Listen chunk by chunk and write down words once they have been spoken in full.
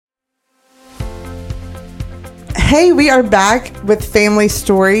Hey, we are back with Family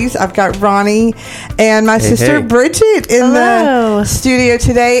Stories. I've got Ronnie and my sister Bridget in the studio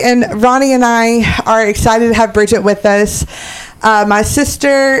today. And Ronnie and I are excited to have Bridget with us. My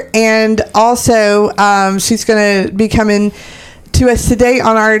sister, and also she's going to be coming to us today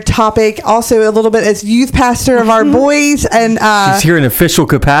on our topic, also a little bit as youth pastor of our boys. And she's here in official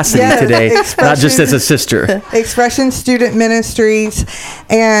capacity today, not just as a sister. Expression Student Ministries.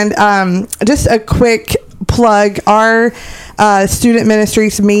 And just a quick plug, our student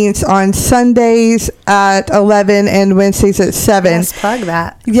ministries meets on Sundays at 11 and Wednesdays at 7. Let's plug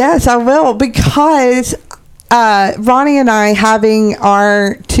that. Yes, I will, because Ronnie and I having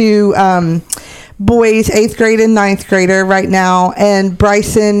our two boys, 8th grade and 9th grader right now, and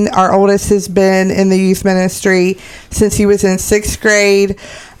Bryson, our oldest, has been in the youth ministry since he was in 6th grade,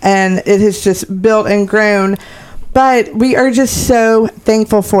 and it has just built and grown. But we are just so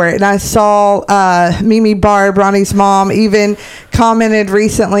thankful for it. And I saw Mimi Barb, Ronnie's mom, even commented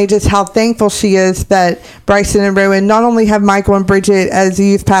recently just how thankful she is that Bryson and Rowan not only have Michael and Bridget as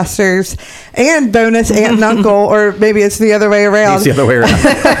youth pastors and bonus aunt and uncle, or maybe it's the other way around. It's the other way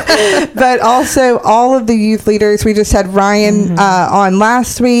around. But also all of the youth leaders. We just had Ryan on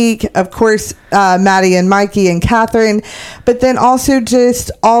last week. Of course, Maddie and Mikey and Catherine. But then also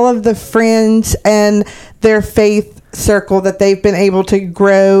just all of the friends and their faith circle that they've been able to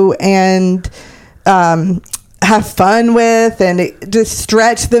grow and have fun with, and just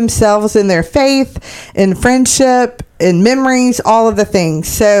stretch themselves in their faith, in friendship, in memories, all of the things.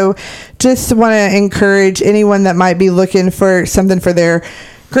 So just want to encourage anyone that might be looking for something for their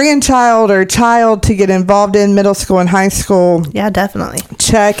grandchild or child to get involved in middle school and high school. Yeah, definitely.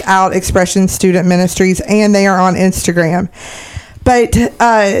 Check out Expression Student Ministries, and they are on Instagram. But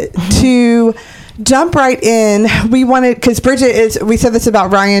to jump right in, we wanted, because Bridget is, we said this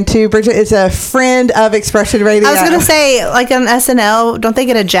about Ryan too, Bridget is a friend of Expression Radio. I was going to say, like on SNL, don't they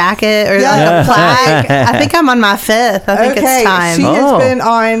get a jacket or like a flag? I think I'm on my 5th. I think it's time. She has been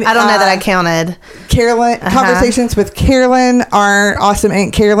on, I don't know that I counted. Carolyn, Conversations with Carolyn, our awesome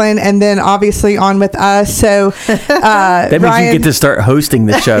Aunt Carolyn, and then obviously on with us. So that means Ryan, you get to start hosting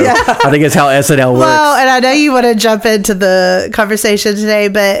the show. I think it's how SNL works. Well, and I know you want to jump into the conversation today,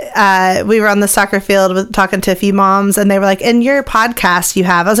 but we were on the soccer field talking to a few moms, and they were like, "In your podcast you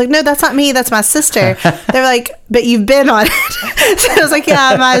have," I was like, "No, that's not me, that's my sister." They were like, "But you've been on it." So I was like, "Yeah,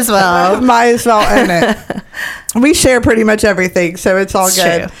 I might as well own it." We share pretty much everything, so it's all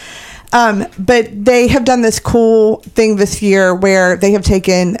good. True. But they have done this cool thing this year where they have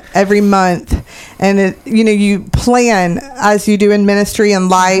taken every month, and it, you plan as you do in ministry and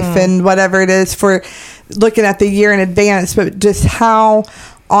life and whatever it is, for looking at the year in advance, but just how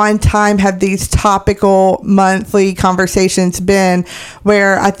on time have these topical monthly conversations been,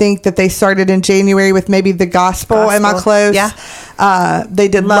 where I think that they started in January with maybe the gospel. Am I close? Yeah. They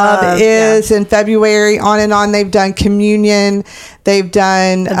did Love Is in February, on and on. They've done communion. They've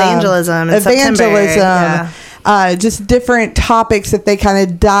done evangelism in September. Yeah. Just different topics that they kind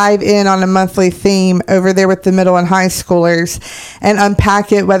of dive in on a monthly theme over there with the middle and high schoolers, and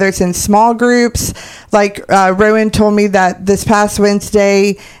unpack it, whether it's in small groups. Like Rowan told me that this past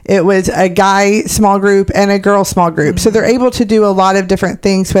Wednesday, it was a guy small group and a girl small group. So they're able to do a lot of different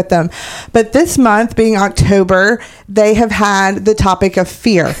things with them. But this month, being October, they have had the topic of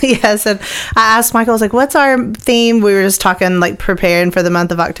fear. Yes. And I asked Michael, I was like, "What's our theme?" We were just talking, like preparing for the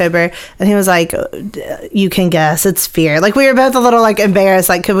month of October. And he was like, "You can guess, it's fear." Like we were both a little like embarrassed,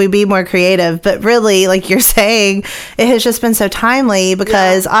 like could we be more creative? But really, like you're saying, it has just been so timely,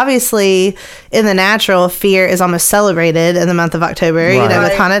 because obviously in the natural, fear is almost celebrated in the month of October,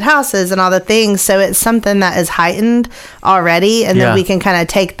 with haunted houses and all the things. So it's something that is heightened already, and then we can kind of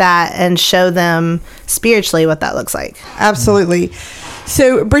take that and show them spiritually what that looks like. Absolutely.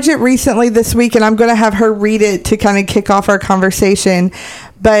 So Bridget recently this week, and I'm going to have her read it to kind of kick off our conversation,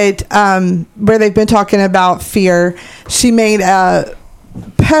 but where they've been talking about fear, she made a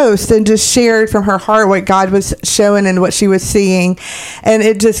post and just shared from her heart what God was showing and what she was seeing. And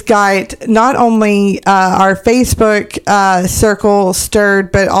it just got not only our Facebook circle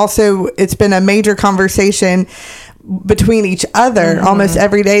stirred, but also it's been a major conversation between each other almost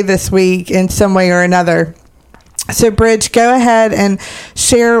every day this week in some way or another. So Bridge, go ahead and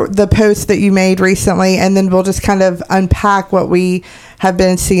share the post that you made recently, and then we'll just kind of unpack what we have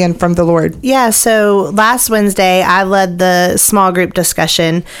been seeing from the Lord? Yeah, so last Wednesday, I led the small group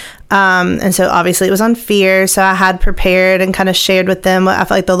discussion. And so obviously it was on fear. So I had prepared and kind of shared with them what I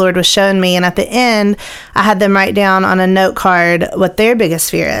felt like the Lord was showing me. And at the end, I had them write down on a note card what their biggest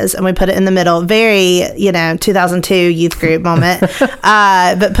fear is. And we put it in the middle. Very, 2002 youth group moment.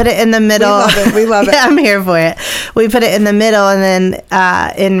 But put it in the middle. We love it. Yeah, I'm here for it. We put it in the middle. And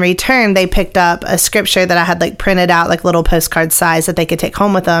then in return, they picked up a scripture that I had like printed out, like little postcard size that they could take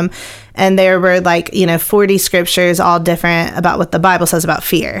home with them. And there were 40 scriptures, all different about what the Bible says about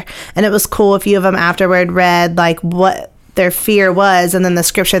fear. And it was cool. A few of them afterward read like what their fear was. And then the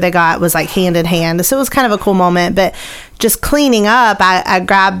scripture they got was like hand in hand. So it was kind of a cool moment. But just cleaning up, I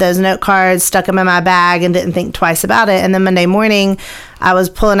grabbed those note cards, stuck them in my bag and didn't think twice about it. And then Monday morning, I was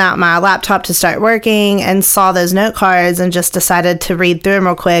pulling out my laptop to start working and saw those note cards and just decided to read through them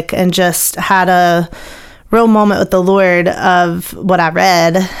real quick and just had a real moment with the Lord of what I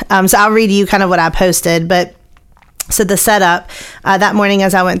read. So I'll read you kind of what I posted, but so the setup that morning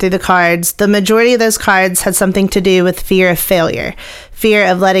as I went through the cards, the majority of those cards had something to do with fear of failure, fear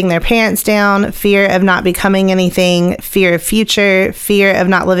of letting their parents down, fear of not becoming anything, fear of future, fear of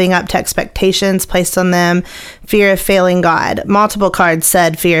not living up to expectations placed on them, fear of failing God. Multiple cards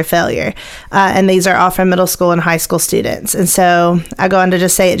said fear of failure. And these are all from middle school and high school students. And so I go on to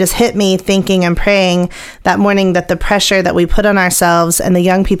just say it just hit me thinking and praying that morning that the pressure that we put on ourselves and the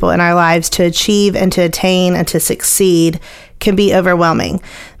young people in our lives to achieve and to attain and to succeed can be overwhelming.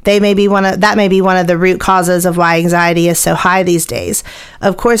 That may be one of the root causes of why anxiety is so high these days.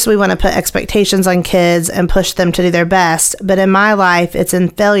 Of course, we want to put expectations on kids and push them to do their best. But in my life, it's in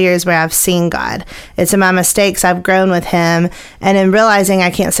failures where I've seen God. It's in my mistakes I've grown with him. And in realizing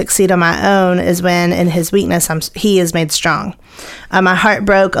I can't succeed on my own is when in his weakness, he is made strong. My heart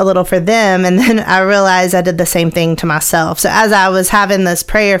broke a little for them. And then I realized I did the same thing to myself. So as I was having this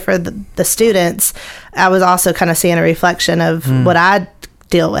prayer for the students, I was also kind of seeing a reflection of what I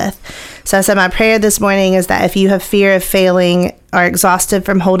deal with. So I said my prayer this morning is that if you have fear of failing or exhausted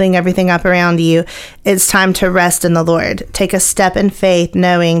from holding everything up around you, it's time to rest in the Lord. Take a step in faith,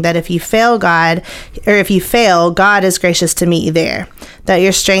 knowing that if you fail, God is gracious to meet you there. That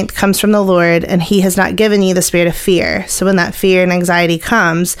your strength comes from the Lord, and he has not given you the spirit of fear. So when that fear and anxiety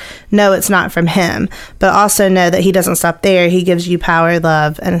comes, know it's not from him, but also know that he doesn't stop there. He gives you power,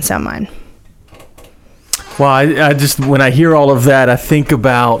 love, and so on. Well, I just, when I hear all of that, I think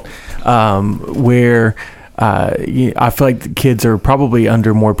about where I feel like the kids are probably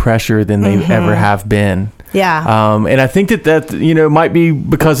under more pressure than they ever have been. Yeah. And I think that might be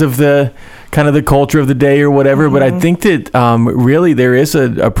because of the kind of the culture of the day or whatever, but I think that really there is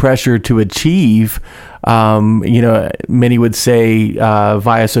a pressure to achieve. Many would say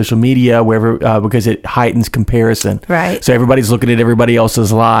via social media, wherever, because it heightens comparison. Right. So everybody's looking at everybody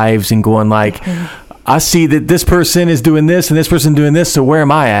else's lives and going like, I see that this person is doing this and this person doing this, so where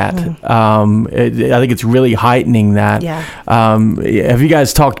am I at? I think it's really heightening that. Yeah. Have you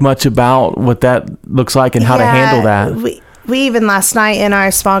guys talked much about what that looks like and how to handle that? We even last night in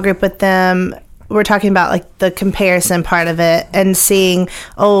our small group with them, we're talking about like the comparison part of it and seeing,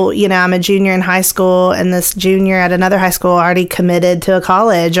 I'm a junior in high school and this junior at another high school already committed to a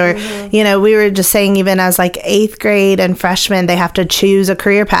college, or, we were just saying even as like 8th grade and freshmen, they have to choose a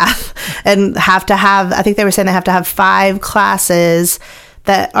career path and I think they were saying they have to have 5 classes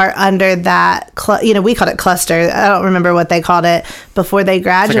that are under that, we called it cluster. I don't remember what they called it before they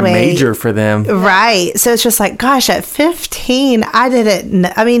graduate. It's like a major for them. Right. So it's just like, gosh, at 15, I didn't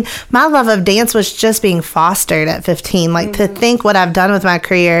know. I mean, my love of dance was just being fostered at 15. Like to think what I've done with my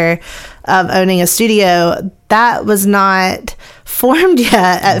career of owning a studio, that was not formed yet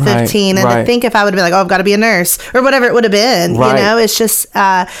at 15. And to think if I would have been like, I've got to be a nurse or whatever it would have been, it's just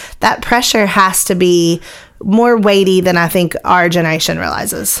that pressure has to be more weighty than I think our generation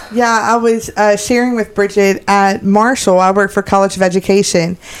realizes. Yeah, I was sharing with Bridget at Marshall. I work for College of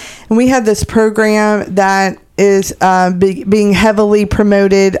Education, and we had this program that is being heavily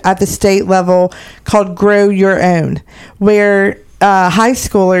promoted at the state level called Grow Your Own, where high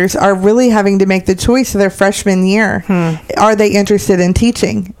schoolers are really having to make the choice of their freshman year. Are they interested in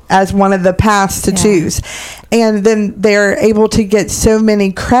teaching as one of the paths to choose? And then they're able to get so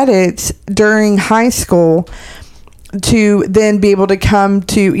many credits during high school to then be able to come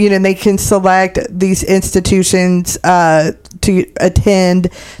to, they can select these institutions to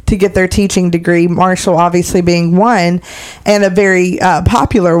attend to get their teaching degree, Marshall obviously being one, and a very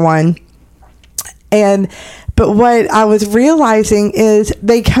popular one. But what I was realizing is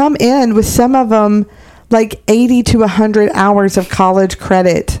they come in with some of them like 80 to 100 hours of college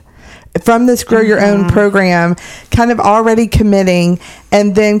credit from this Grow Your Own program, kind of already committing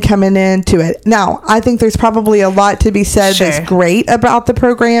and then coming into it. Now, I think there's probably a lot to be said that's great about the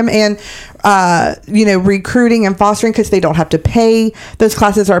program and, recruiting and fostering, because they don't have to pay. Those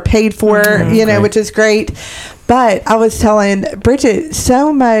classes are paid for, which is great. But I was telling Bridget,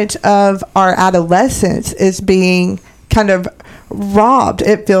 so much of our adolescence is being kind of robbed,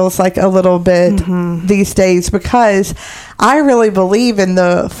 it feels like, a little bit these days, because I really believe in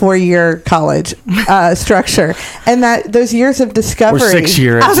the 4-year college structure and that those years of discovery. Or 6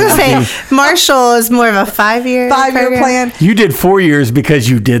 years. I was going to say, Marshall is more of a 5-year plan. You did 4 years because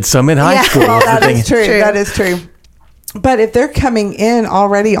you did some in high school. Well, that is true. That is true. But if they're coming in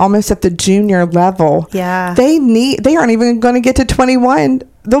already almost at the junior level, they aren't even going to get to 21.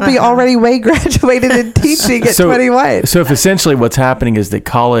 They'll be already way graduated in teaching at 21. So if essentially what's happening is that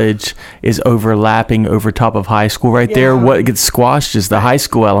college is overlapping over top of high school there, what gets squashed is the high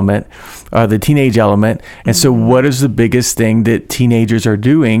school element, the teenage element. And so what is the biggest thing that teenagers are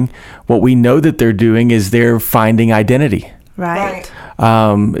doing? What we know that they're doing is they're finding identity. Right.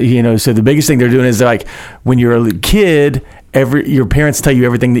 So the biggest thing they're doing is like when you're a kid, your parents tell you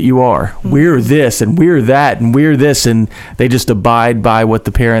everything that you are. We're this and we're that and we're this, and they just abide by what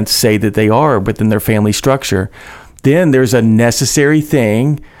the parents say that they are within their family structure. Then there's a necessary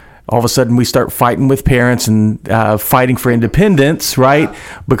thing. All of a sudden we start fighting with parents and fighting for independence, right?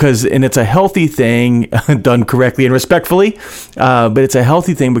 And it's a healthy thing done correctly and respectfully, but it's a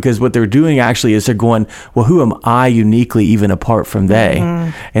healthy thing because what they're doing actually is they're going, well, who am I uniquely even apart from they?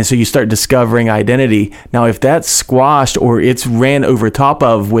 And so you start discovering identity. Now, if that's squashed or it's ran over top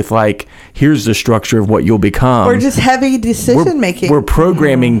of with like, here's the structure of what you'll become. Or just heavy decision making. We're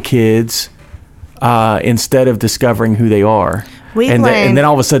programming kids instead of discovering who they are. And then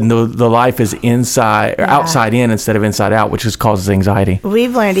all of a sudden the life is outside in instead of inside out, which just causes anxiety.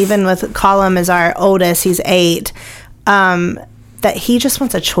 We've learned, even with Colum as our oldest, he's 8, that he just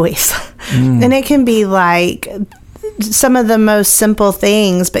wants a choice. And it can be like some of the most simple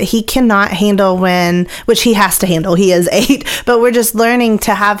things, but he cannot handle which he has to handle. He is 8, but we're just learning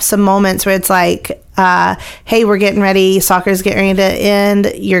to have some moments where it's like, hey, we're getting ready. Soccer's getting ready to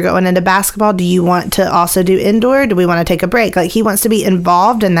end. You're going into basketball. Do you want to also do indoor? Do we want to take a break? Like, he wants to be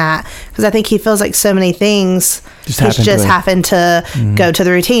involved in that because I think he feels like so many things just happen to go to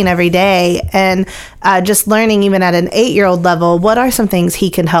the routine every day. And just learning, even at an 8-year-old level, what are some things he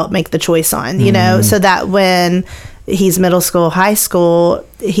can help make the choice on, so that when he's middle school, high school,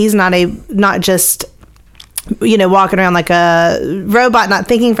 he's not just walking around like a robot, not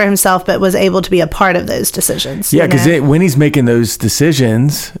thinking for himself, but was able to be a part of those decisions. Yeah, because when he's making those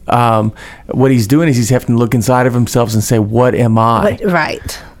decisions, what he's doing is he's having to look inside of himself and say, what am I?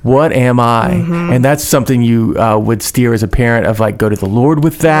 What am I? And that's something you would steer as a parent of, like, go to the Lord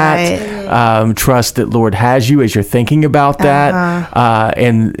with that. Trust that Lord has you as you're thinking about that.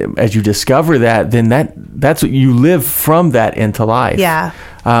 And as you discover that, then that's what you live from that into life. Yeah.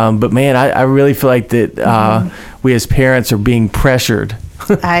 But man, I really feel like that we as parents are being pressured.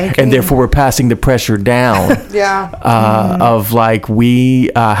 And therefore we're passing the pressure down. Of like,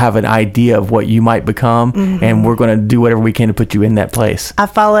 we have an idea of what you might become, and we're going to do whatever we can to put you in that place. I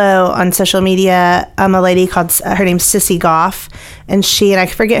follow on social media a lady called, her name's Sissy Goff, and I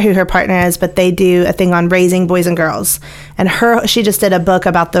forget who her partner is, but they do a thing on raising boys and girls. And she just did a book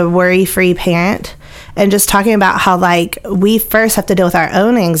about the worry-free parent, and just talking about how, like, we first have to deal with our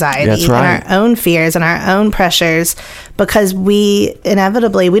own anxiety and our own fears and our own pressures, because we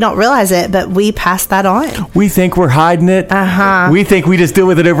inevitably, we don't realize it, but we pass that on. We think we're hiding it. We think we just deal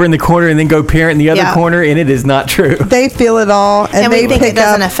with it over in the corner and then go parent in the other corner, and it is not true. They feel it all, and they think it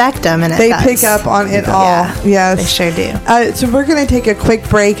doesn't affect them, and they pick up on it all. Yes, they sure do. So we're going to take a quick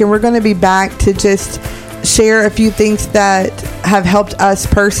break, and we're going to be back to just share a few things that have helped us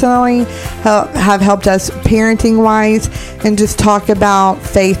personally, have helped us parenting wise, and just talk about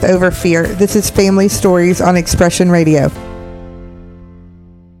faith over fear. This is Family Stories on Expression Radio.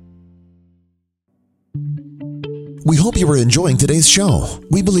 We hope you are enjoying today's show.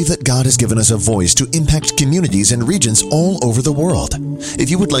 We believe that God has given us a voice to impact communities and regions all over the world. If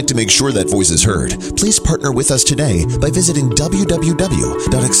you would like to make sure that voice is heard, please partner with us today by visiting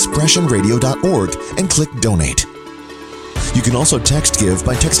www.expressionradio.org and click Donate. You can also text give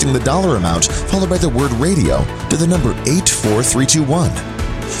by texting the dollar amount followed by the word radio to the number 84321.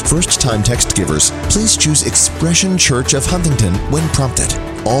 First-time text givers, please choose Expression Church of Huntington when prompted.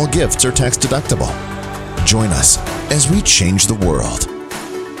 All gifts are tax deductible. Join us as we change the world.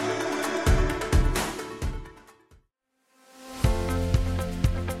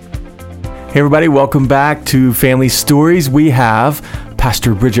 Hey everybody, welcome back to Family Stories. We have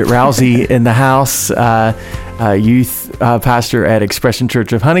Pastor Bridget Rowsey in the house, youth pastor at Expression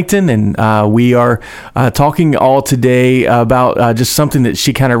Church of Huntington. And we are talking all today about just something that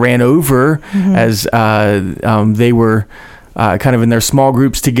she kind of ran over as they were kind of in their small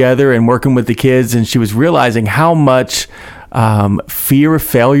groups together and working with the kids. And she was realizing how much fear of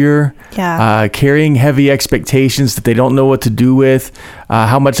failure, carrying heavy expectations that they don't know what to do with,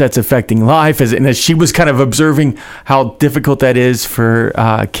 how much that's affecting life. And as she was kind of observing how difficult that is for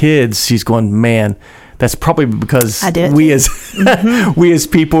kids, she's going, man, that's probably because we as we as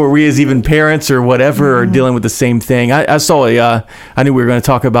people, or we as even parents or whatever, are dealing with the same thing. I saw I knew we were going to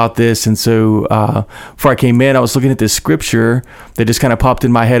talk about this, and so before I came in, I was looking at this scripture that just kind of popped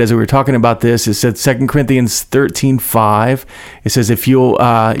in my head as we were talking about this. It said 2 Corinthians 13:5. It says, if you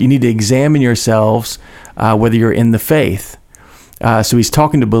need to examine yourselves whether you're in the faith. So he's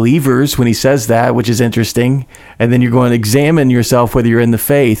talking to believers when he says that, which is interesting. And then you're going to examine yourself whether you're in the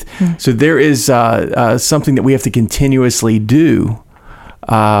faith. So there is something that we have to continuously do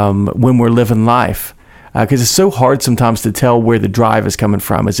when we're living life. Because it's so hard sometimes to tell where the drive is coming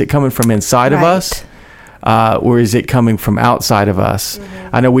from. Is it coming from inside of us? Or is it coming from outside of us?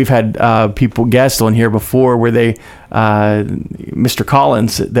 I know we've had guests on here before where they, Mr.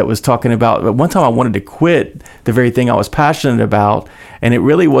 Collins, that was talking about, but one time I wanted to quit the very thing I was passionate about, and it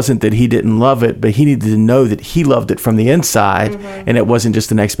really wasn't that he didn't love it, but he needed to know that he loved it from the inside, and it wasn't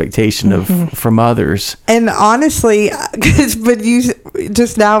just an expectation of from others. And honestly, because when you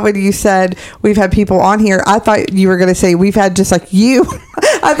said we've had people on here, I thought you were going to say we've had just like you.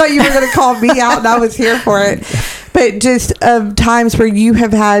 I thought you were going to call me out, and I was here for it. But just times where you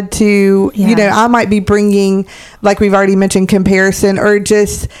have had to, I might be bringing, like we've already mentioned, comparison, or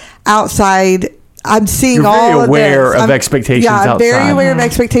just outside. I'm seeing all of this. You're very aware of expectations outside. I'm very aware of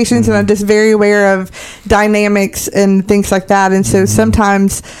expectations, and I'm just very aware of dynamics and things like that. And so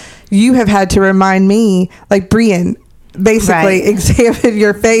sometimes you have had to remind me, like, Brian, basically examine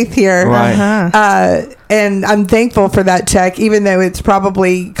your faith here. And I'm thankful for that check, even though it's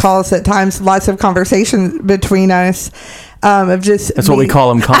probably caused at times lots of conversation between us. Of just that's what we call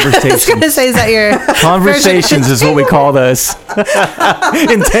them, conversations. I was going to say, is that your conversations is what we call those.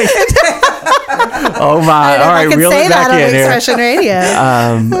 Oh my! All right, reel it back in here. Expression Radio.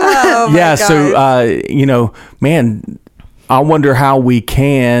 So man, I wonder how we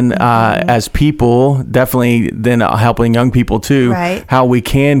can, as people, definitely then helping young people too, how we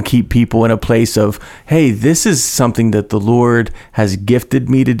can keep people in a place of, hey, this is something that the Lord has gifted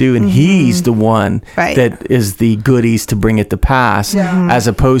me to do, and He's the one that is the goodies to bring it to pass, as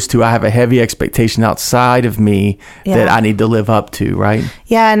opposed to I have a heavy expectation outside of me that I need to live up to, right?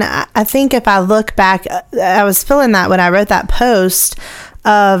 Yeah, and I think if I look back, I was feeling that when I wrote that post,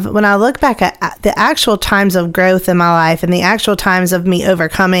 of when I look back at the actual times of growth in my life and the actual times of me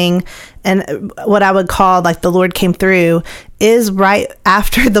overcoming and what I would call like the Lord came through is right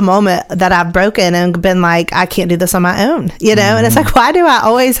after the moment that I've broken and been like, I can't do this on my own, and it's like, why do I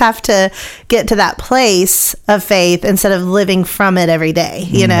always have to get to that place of faith instead of living from it every day,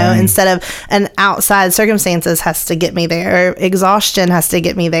 instead of an outside circumstances has to get me there, or exhaustion has to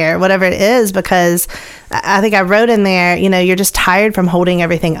get me there, whatever it is, because I think I wrote in there, you're just tired from holding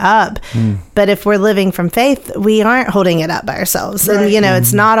everything up. But if we're living from faith, we aren't holding it up by ourselves. And,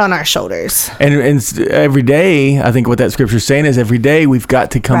 it's not on our shoulders. And every day, I think what that scripture is saying is every day we've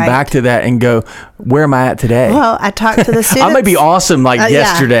got to come back to that and go, where am I at today? Well, I talked to the students. I might be awesome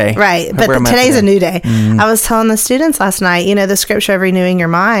yesterday. Right. But today's a new day. I was telling the students last night, the scripture of renewing your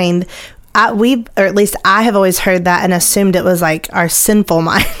mind, or at least I have always heard that and assumed it was like our sinful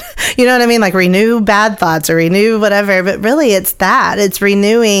mind. You know what I mean? Like renew bad thoughts or renew whatever. But really it's that. It's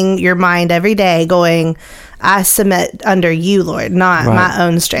renewing your mind every day going, I submit under you, Lord, not my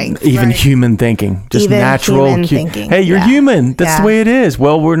own strength. Even human thinking. Just even natural human thinking. Hey, you're human. That's the way it is.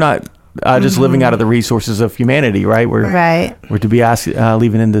 Well, we're not just living out of the resources of humanity, right? We're to be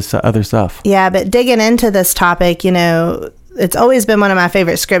leaving into other stuff. Yeah, but digging into this topic, it's always been one of my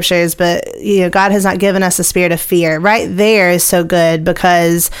favorite scriptures, but God has not given us a spirit of fear. Right there is so good,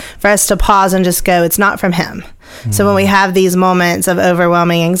 because for us to pause and just go, it's not from Him. So when we have these moments of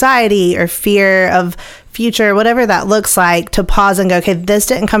overwhelming anxiety or fear of future, whatever that looks like, to pause and go, okay, this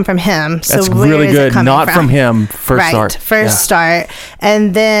didn't come from Him. So that's really good. Not from Him. First start.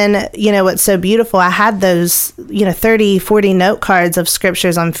 And then, what's so beautiful, I had those, 30, 40 note cards of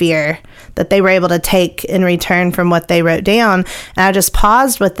scriptures on fear that they were able to take in return from what they wrote down. And I just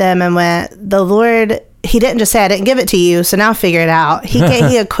paused with them and went, the Lord, He didn't just say, I didn't give it to you, so now figure it out.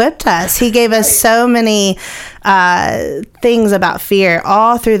 He equipped us. He gave us so many things about fear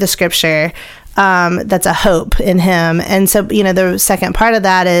all through the scripture. that's a hope in him. And so, the second part of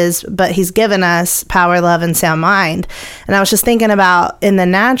that is, but he's given us power, love, and sound mind. And I was just thinking about in the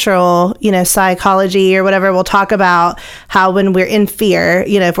natural, psychology or whatever, we'll talk about how when we're in fear,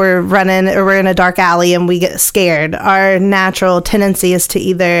 if we're running or we're in a dark alley and we get scared, our natural tendency is to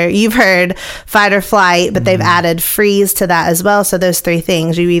either, you've heard fight or flight, but they've added freeze to that as well. So those three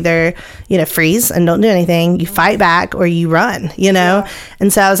things, you either, freeze and don't do anything, you fight back, or you run, Yeah.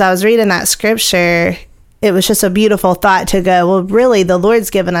 And so as I was reading that scripture, it was just a beautiful thought to go, well, really, the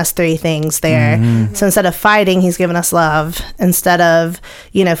Lord's given us three things there. So instead of fighting, he's given us love. Instead of,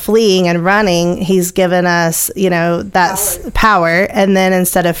 fleeing and running, he's given us, that's power. And then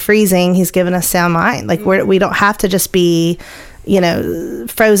instead of freezing, he's given us sound mind. Like we don't have to just be,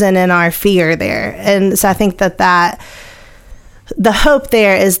 frozen in our fear there. And so I think that the hope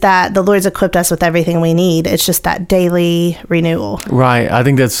there is that the Lord's equipped us with everything we need. It's just that daily renewal. Right. I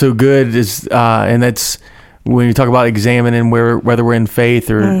think that's so good. And that's when you talk about examining whether we're in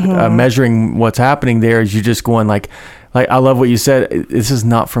faith or measuring what's happening there, is you're just going like I love what you said. This is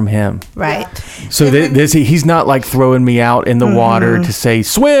not from him. Right. So he's not like throwing me out in the water to say,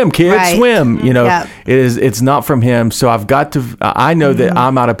 swim, kid, swim. It's not from him. So I've got to, I know that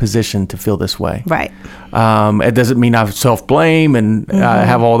I'm out of position to feel this way. Right. It doesn't mean I self-blame and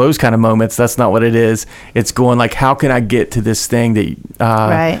have all those kind of moments. That's not what it is. It's going like, how can I get to this thing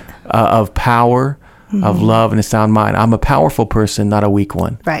that of power, of love, and a sound mind? I'm a powerful person, not a weak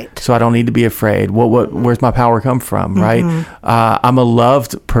one. Right. So I don't need to be afraid. Where's my power come from? Right. I'm a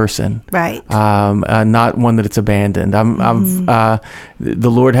loved person. Right. Not one that it's abandoned. The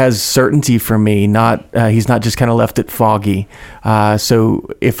Lord has certainty for me. He's not just kind of left it foggy. So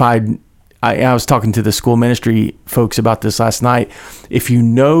if I was talking to the school ministry folks about this last night. If you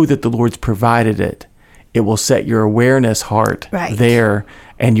know that the Lord's provided it, it will set your awareness heart there,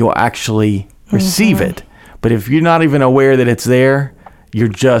 and you'll actually receive it. But if you're not even aware that it's there, you're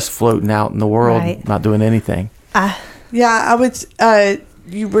just floating out in the world, not doing anything. I would.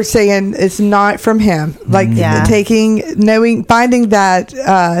 You were saying it's not from him, like finding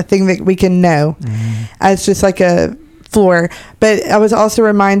that thing that we can know as just like a floor. But I was also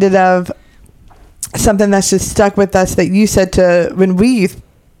reminded of something that's just stuck with us that you said when we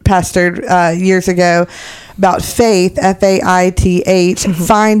pastored years ago about faith, FAITH,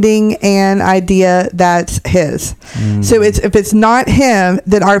 finding an idea that's his. So if it's not him,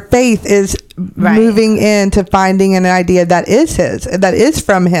 then our faith is moving into finding an idea that is his, that is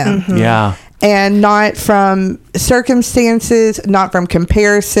from him. Yeah. And not from circumstances, not from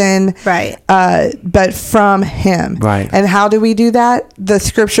comparison, but from him. Right. And how do we do that? The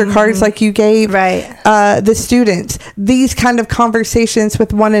scripture cards like you gave the students. These kind of conversations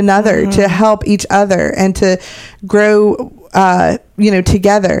with one another to help each other and to grow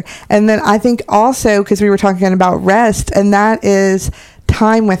together. And then I think also, because we were talking about rest, and that is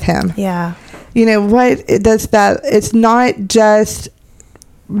time with him. Yeah. What does that? It's not just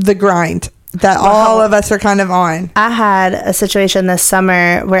the grind that all of us are kind of on. I had a situation this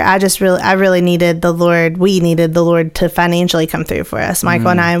summer where I really needed the Lord. We needed the Lord to financially come through for us, Michael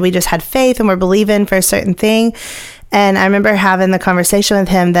and I. And we just had faith and we're believing for a certain thing. And I remember having the conversation with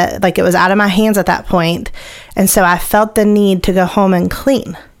him that like it was out of my hands at that point. And so I felt the need to go home and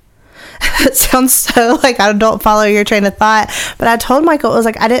clean. It sounds so like I don't follow your train of thought. But I told Michael, it was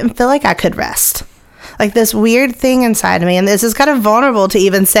like I didn't feel like I could rest. Like this weird thing inside of me, and this is kind of vulnerable to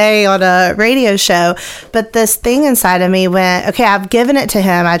even say on a radio show, but this thing inside of me went, okay, I've given it to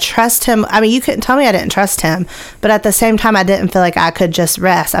him. I trust him. I mean, you couldn't tell me I didn't trust him, but at the same time, I didn't feel like I could just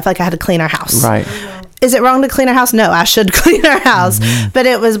rest. I felt like I had to clean our house. Right. Is it wrong to clean our house? No, I should clean our house. But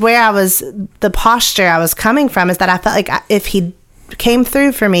it was where the posture I was coming from is that I felt like if he came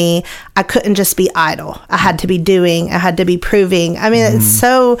through for me, I couldn't just be idle. I had to be doing, I had to be proving. I mean, it's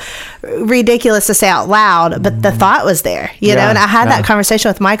so ridiculous to say out loud, but the thought was there, you know, and I had that conversation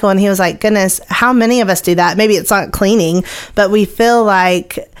with Michael and he was like, goodness, how many of us do that? Maybe it's not cleaning, but we feel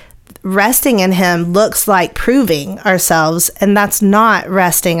like resting in him looks like proving ourselves, and that's not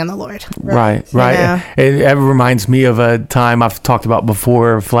resting in the Lord. Right. It reminds me of a time I've talked about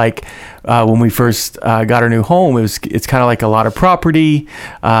before of like when we first got our new home. It's kind of like a lot of property.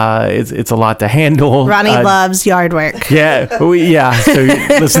 It's a lot to handle. Ronnie loves yard work. Yeah. So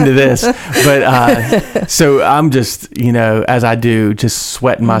listen to this. But so I'm just, as I do, just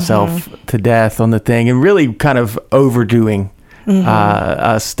sweating myself to death on the thing and really kind of overdoing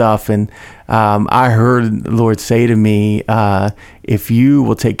stuff. And I heard the Lord say to me, if you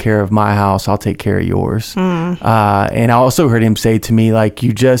will take care of my house, I'll take care of yours. And I also heard him say to me, like,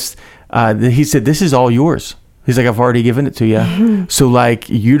 he said, this is all yours. He's like, I've already given it to you. So like,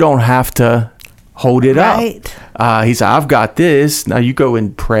 you don't have to hold it Right. up. He said, I've got this. Now you go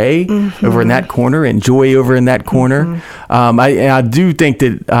and pray over in that corner, enjoy over in that corner. I do think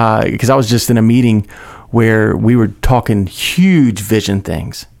that, because I was just in a meeting where we were talking huge vision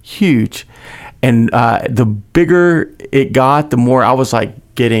things, huge. And the bigger it got, the more I was like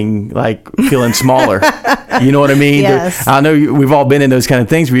getting like feeling smaller. You know what I mean? Yes. I know we've all been in those kind of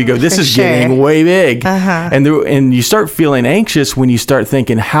things where you go, this is getting way big. And you start feeling anxious when you start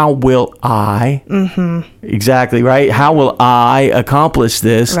thinking, how will I? Exactly, right? How will I accomplish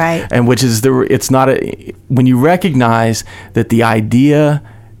this? Right. And which is when you recognize that the idea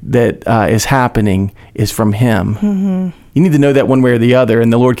that is happening is from him. You need to know that one way or the other,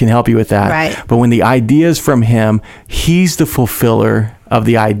 and the Lord can help you with that. Right. But when the idea is from him, he's the fulfiller of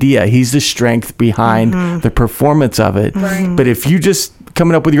the idea. He's the strength behind the performance of it. Right. But if you just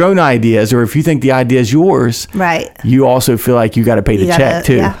coming up with your own ideas, or if you think the idea is yours, Right. you also feel like you got to pay the check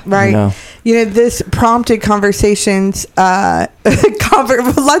too. Yeah. Right. You know, this prompted conversations, lots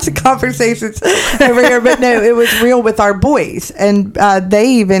of conversations over here, but no, it was real with our boys, and they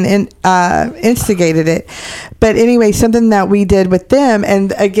even instigated it. But anyway, something that we did with them,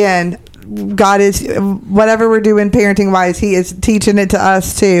 and again, God is, whatever we're doing parenting wise, he is teaching it to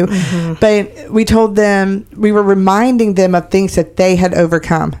us too. But we told them, we were reminding them of things that they had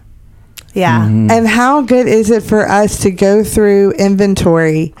overcome. Yeah. And how good is it for us to go through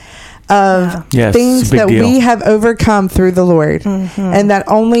inventory of Yes, things it's a big that deal. we have overcome through the Lord, and that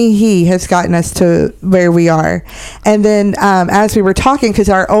only he has gotten us to where we are. And then as we were talking, because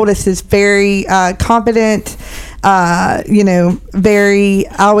our oldest is very confident, very,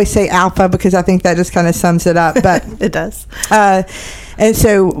 I always say alpha because I think that just kind of sums it up, but It does. and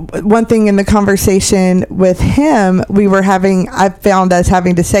so one thing in the conversation with him, I found us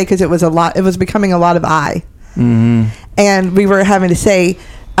having to say, because it was becoming a lot of I. And we were having to say,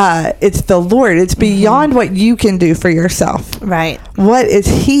 it's the Lord. It's beyond what you can do for yourself. Right. What is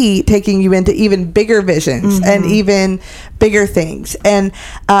he taking you into even bigger visions and even bigger things? And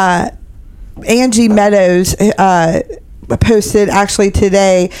Angie Meadows posted actually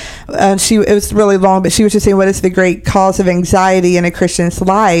today, it was really long, but she was just saying, what is the great cause of anxiety in a Christian's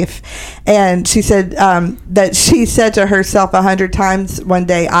life? And she said that she said to herself 100 times one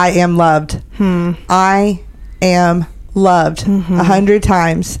day, I am loved. I am loved 100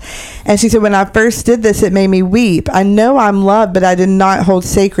 times. And she said, when I first did this, it made me weep. I know I'm loved, but I did not hold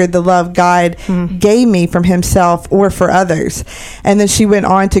sacred the love God gave me from himself or for others. And then she went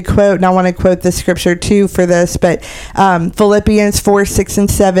on to quote, and I want to quote the scripture too for this, but Philippians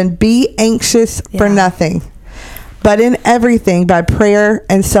 4:6-7, be anxious for nothing, but in everything by prayer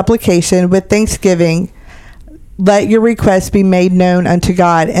and supplication with thanksgiving let your requests be made known unto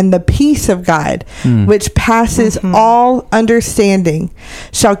God, and the peace of God, which passes all understanding,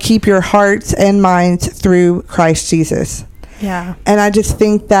 shall keep your hearts and minds through Christ Jesus. Yeah. And I just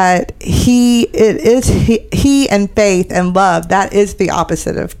think that he and faith and love, that is the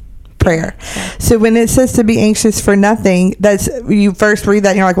opposite of prayer. So when it says to be anxious for nothing, you first read that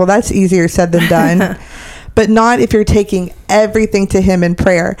and you're like, well, that's easier said than done. But not if you're taking everything to him in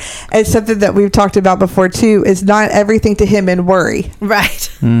prayer. And something that we've talked about before too is not everything to him in worry.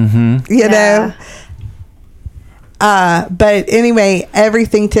 Right. You know? But anyway,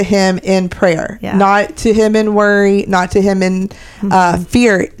 everything to him in prayer, not to him in worry, not to him in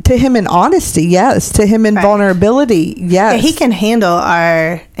fear, to him in honesty. Yes. To him in vulnerability. Yes. Yeah, he can handle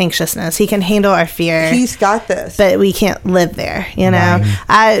our anxiousness. He can handle our fear. He's got this. But we can't live there, you know.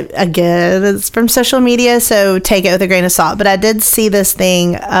 Again, it's from social media, so take it with a grain of salt. But I did see this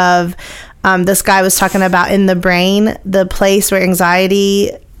thing of this guy was talking about in the brain, the place where anxiety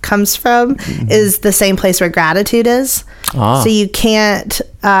comes from is the same place where gratitude is. So you can't,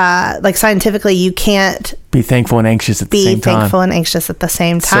 scientifically, you can't be thankful and anxious at the same time. Be thankful and anxious at the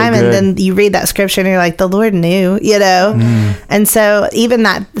same time. So and then you read that scripture and you're like, the Lord knew, you know? And so even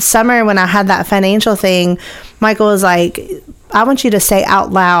that summer when I had that financial thing, Michael was like, I want you to say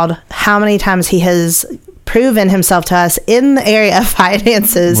out loud how many times he has proven himself to us in the area of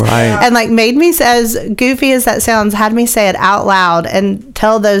finances, and made me, as goofy as that sounds, had me say it out loud and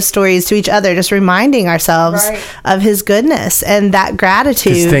tell those stories to each other, just reminding ourselves of his goodness and that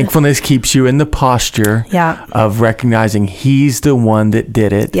gratitude. Because thankfulness keeps you in the posture of recognizing he's the one that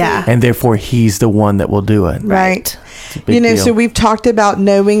did it, and therefore he's the one that will do it. Right. You know, so we've talked about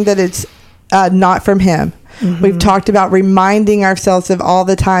knowing that it's not from him. We've talked about reminding ourselves of all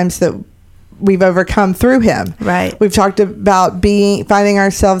the times that we've overcome through him. Right. We've talked about finding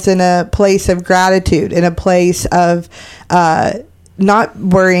ourselves in a place of gratitude, in a place of not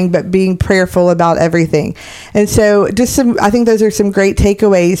worrying, but being prayerful about everything. And so I think those are some great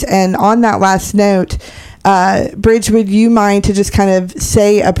takeaways. And on that last note, Bridge, would you mind to just kind of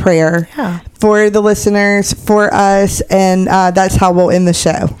say a prayer for the listeners, for us, and that's how we'll end the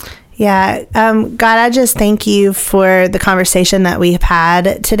show. Yeah. God, I just thank you for the conversation that we've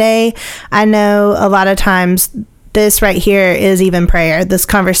had today. I know a lot of times this right here is even prayer, this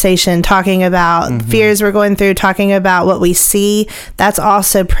conversation, talking about fears we're going through, talking about what we see. That's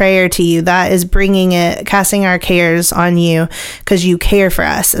also prayer to you. That is casting our cares on you because you care for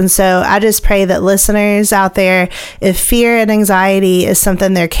us. And so I just pray that listeners out there, if fear and anxiety is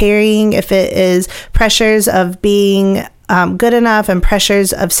something they're carrying, if it is pressures of being good enough and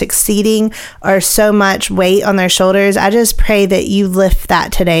pressures of succeeding are so much weight on their shoulders, I just pray that you lift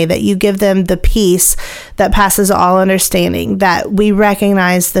that today, that you give them the peace that passes all understanding, that we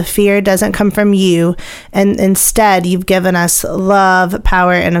recognize the fear doesn't come from you, and instead you've given us love,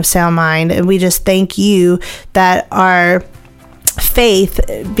 power, and a sound mind. And we just thank you that our faith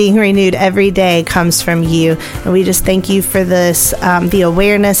being renewed every day comes from you. And we just thank you for this, the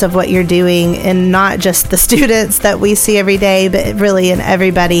awareness of what you're doing, and not just the students that we see every day, but really in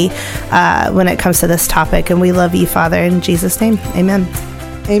everybody when it comes to this topic. And we love you, Father, in Jesus' name. Amen.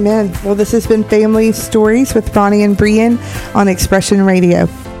 Amen. Well, this has been Family Stories with Ronnie and Brian on Expression Radio.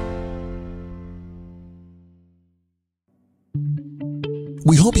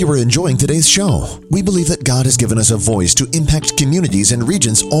 We hope you are enjoying today's show. We believe that God has given us a voice to impact communities and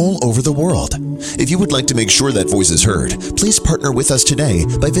regions all over the world. If you would like to make sure that voice is heard, please partner with us today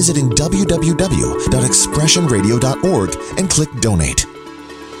by visiting www.expressionradio.org and click Donate.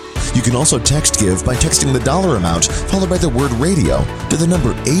 You can also text give by texting the dollar amount followed by the word radio to the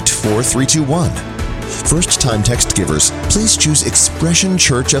number 84321. First-time text givers, please choose Expression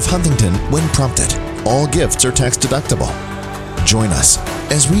Church of Huntington when prompted. All gifts are tax deductible. Join us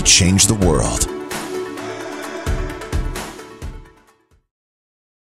as we change the world.